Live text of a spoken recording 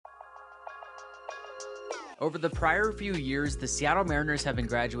Over the prior few years, the Seattle Mariners have been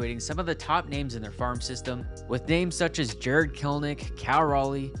graduating some of the top names in their farm system, with names such as Jarred Kelenic, Cal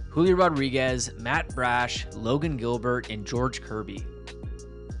Raleigh, Julio Rodriguez, Matt Brash, Logan Gilbert, and George Kirby.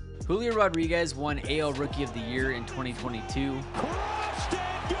 Julio Rodriguez won AL Rookie of the Year in 2022.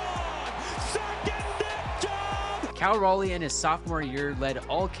 Cal Raleigh in his sophomore year led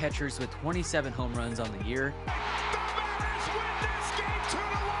all catchers with 27 home runs on the year.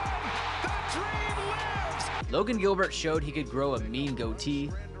 Logan Gilbert showed he could grow a mean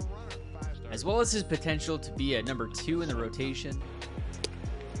goatee, as well as his potential to be a number 2 in the rotation.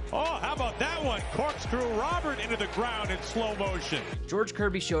 Oh, how about that one? Corkscrew Robert into the ground in slow motion. George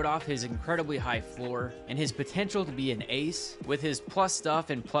Kirby showed off his incredibly high floor and his potential to be an ace with his plus stuff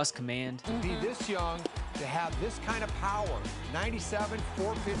and plus command. To be this young, to have this kind of power, 97,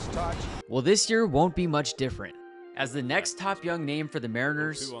 4-pitch touch. Well, this year won't be much different, as the next top young name for the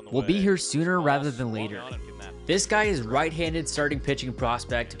Mariners will be here sooner rather than later. This guy is right-handed starting pitching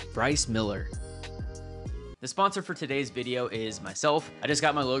prospect Bryce Miller. The sponsor for today's video is myself. I just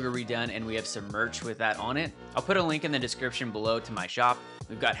got my logo redone and we have some merch with that on it. I'll put a link in the description below to my shop.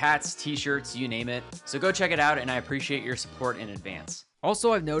 We've got hats, t-shirts, you name it. So go check it out and I appreciate your support in advance.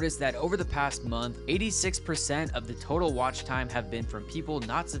 Also, I've noticed that over the past month, 86% of the total watch time have been from people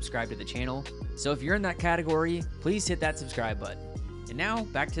not subscribed to the channel. So if you're in that category, please hit that subscribe button. And now,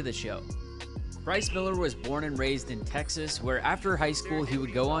 back to the show. Bryce Miller was born and raised in Texas, where after high school he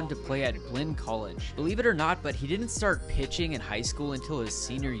would go on to play at Blinn College. Believe it or not, but he didn't start pitching in high school until his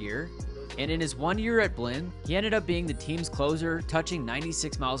senior year. And in his 1 year at Blinn, he ended up being the team's closer, touching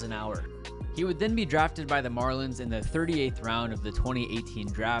 96 miles an hour. He would then be drafted by the Marlins in the 38th round of the 2018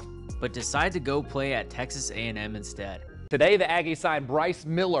 draft, but decided to go play at Texas A&M instead. Today, the Aggies signed Bryce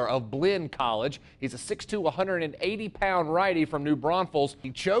Miller of Blinn College. He's a 6'2", 180-pound righty from New Braunfels.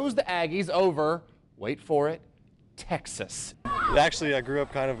 He chose the Aggies over, wait for it, Texas. Actually, I grew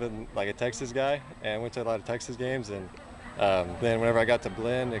up kind of in like a Texas guy and went to a lot of Texas games. And then whenever I got to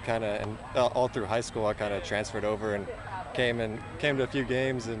Blinn, it kind of, and all through high school, I kind of transferred over and came to a few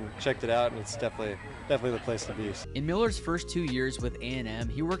games and checked it out, and it's definitely the place to be. In Miller's first 2 years with A&M,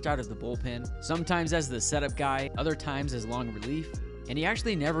 he worked out of the bullpen, sometimes as the setup guy, other times as long relief, and he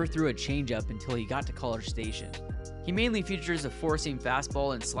actually never threw a changeup until he got to College Station. He mainly features a four-seam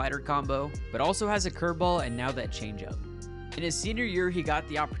fastball and slider combo, but also has a curveball and now that changeup. In his senior year, he got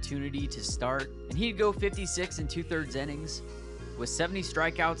the opportunity to start, and he'd go 56 2/3 innings, with 70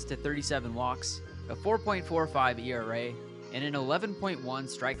 strikeouts to 37 walks, a 4.45 ERA, and an 11.1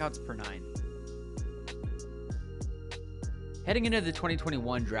 strikeouts per 9. Heading into the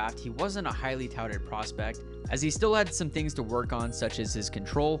 2021 draft, he wasn't a highly touted prospect, as he still had some things to work on such as his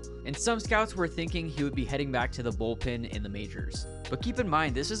control, and some scouts were thinking he would be heading back to the bullpen in the majors. But keep in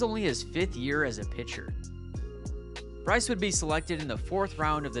mind, this is only his 5th year as a pitcher. Bryce would be selected in the 4th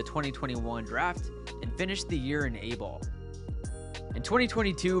round of the 2021 draft and finished the year in A-ball. In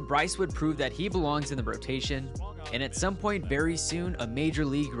 2022, Bryce would prove that he belongs in the rotation, and at some point very soon, a major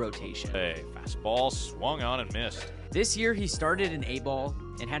league rotation. Hey, fastball swung on and missed. This year, he started in A-ball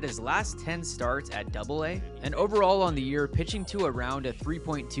and had his last 10 starts at AA, and overall on the year, pitching to around a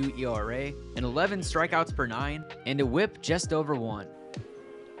 3.2 ERA, and 11 strikeouts per 9, and a whip just over 1.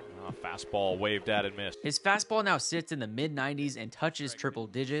 Fastball waved at and missed. His fastball now sits in the mid-90s and touches triple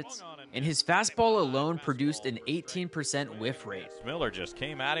digits, and his fastball alone produced an 18% whiff rate. Miller just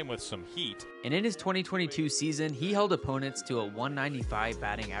came at him with some heat. And in his 2022 season, he held opponents to a 195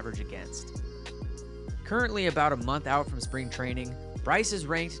 batting average against. Currently about a month out from spring training, Bryce is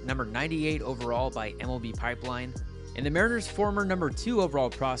ranked number 98 overall by MLB Pipeline, and the Mariners' former number 2 overall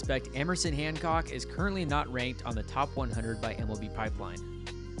prospect, Emerson Hancock, is currently not ranked on the top 100 by MLB Pipeline.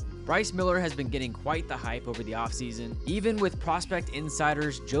 Bryce Miller has been getting quite the hype over the offseason, even with prospect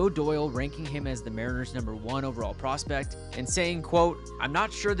insiders Joe Doyle ranking him as the Mariners' number 1 overall prospect and saying, quote, "I'm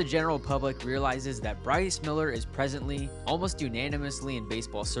not sure the general public realizes that Bryce Miller is presently, almost unanimously in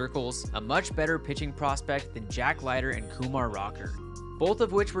baseball circles, a much better pitching prospect than Jack Leiter and Kumar Rocker, both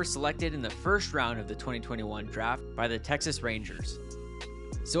of which were selected in the 1st round of the 2021 draft by the Texas Rangers."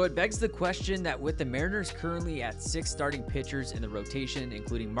 So it begs the question that with the Mariners currently at 6 starting pitchers in the rotation,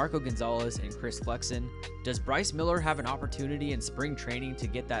 including Marco Gonzalez and Chris Flexen, does Bryce Miller have an opportunity in spring training to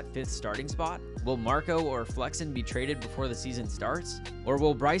get that 5th starting spot? Will Marco or Flexen be traded before the season starts? Or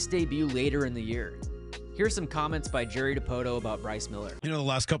will Bryce debut later in the year? Here's some comments by Jerry DiPoto about Bryce Miller. You know, the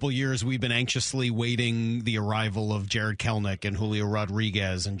last couple of years, we've been anxiously waiting the arrival of Jarred Kelenic and Julio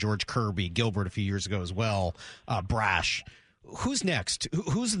Rodriguez and George Kirby, Gilbert a few years ago as well, Brash. Who's next?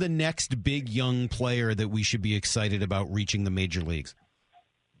 Who's the next big young player that we should be excited about reaching the major leagues?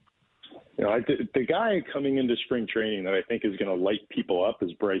 You know, the guy coming into spring training that I think is going to light people up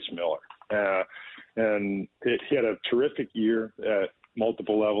is Bryce Miller. He had a terrific year at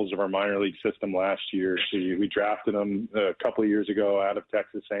multiple levels of our minor league system last year. We drafted him a couple of years ago out of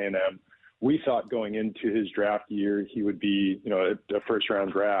Texas A&M. We thought going into his draft year he would be, a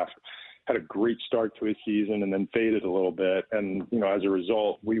first-round draft. Had a great start to his season and then faded a little bit. And, as a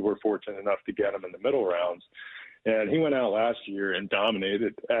result, we were fortunate enough to get him in the middle rounds. And he went out last year and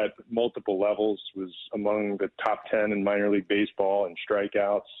dominated at multiple levels, was among the top 10 in minor league baseball in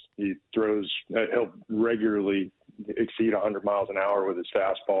strikeouts. He'll regularly exceed 100 miles an hour with his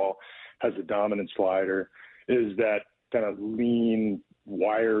fastball, has a dominant slider, is that kind of lean,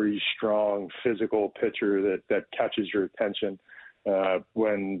 wiry, strong, physical pitcher that catches your attention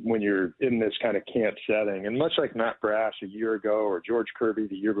when you're in this kind of camp setting. And much like Matt Brash a year ago or George Kirby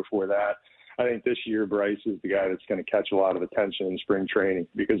the year before that, I think this year Bryce is the guy that's going to catch a lot of attention in spring training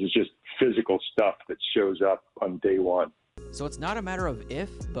because it's just physical stuff that shows up on day one. So it's not a matter of if,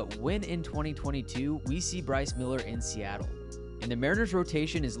 but when in 2022 we see Bryce Miller in Seattle. And the Mariners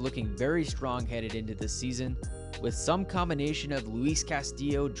rotation is looking very strong headed into this season, with some combination of Luis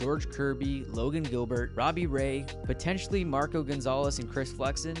Castillo, George Kirby, Logan Gilbert, Robbie Ray, potentially Marco Gonzalez and Chris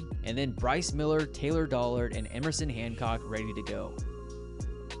Flexen, and then Bryce Miller, Taylor Dollard, and Emerson Hancock ready to go.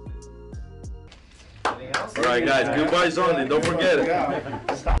 All right, guys, goodbyes only. Don't forget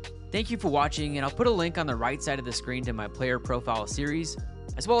it. Thank you for watching, and I'll put a link on the right side of the screen to my player profile series,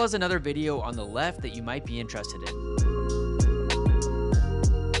 as well as another video on the left that you might be interested in.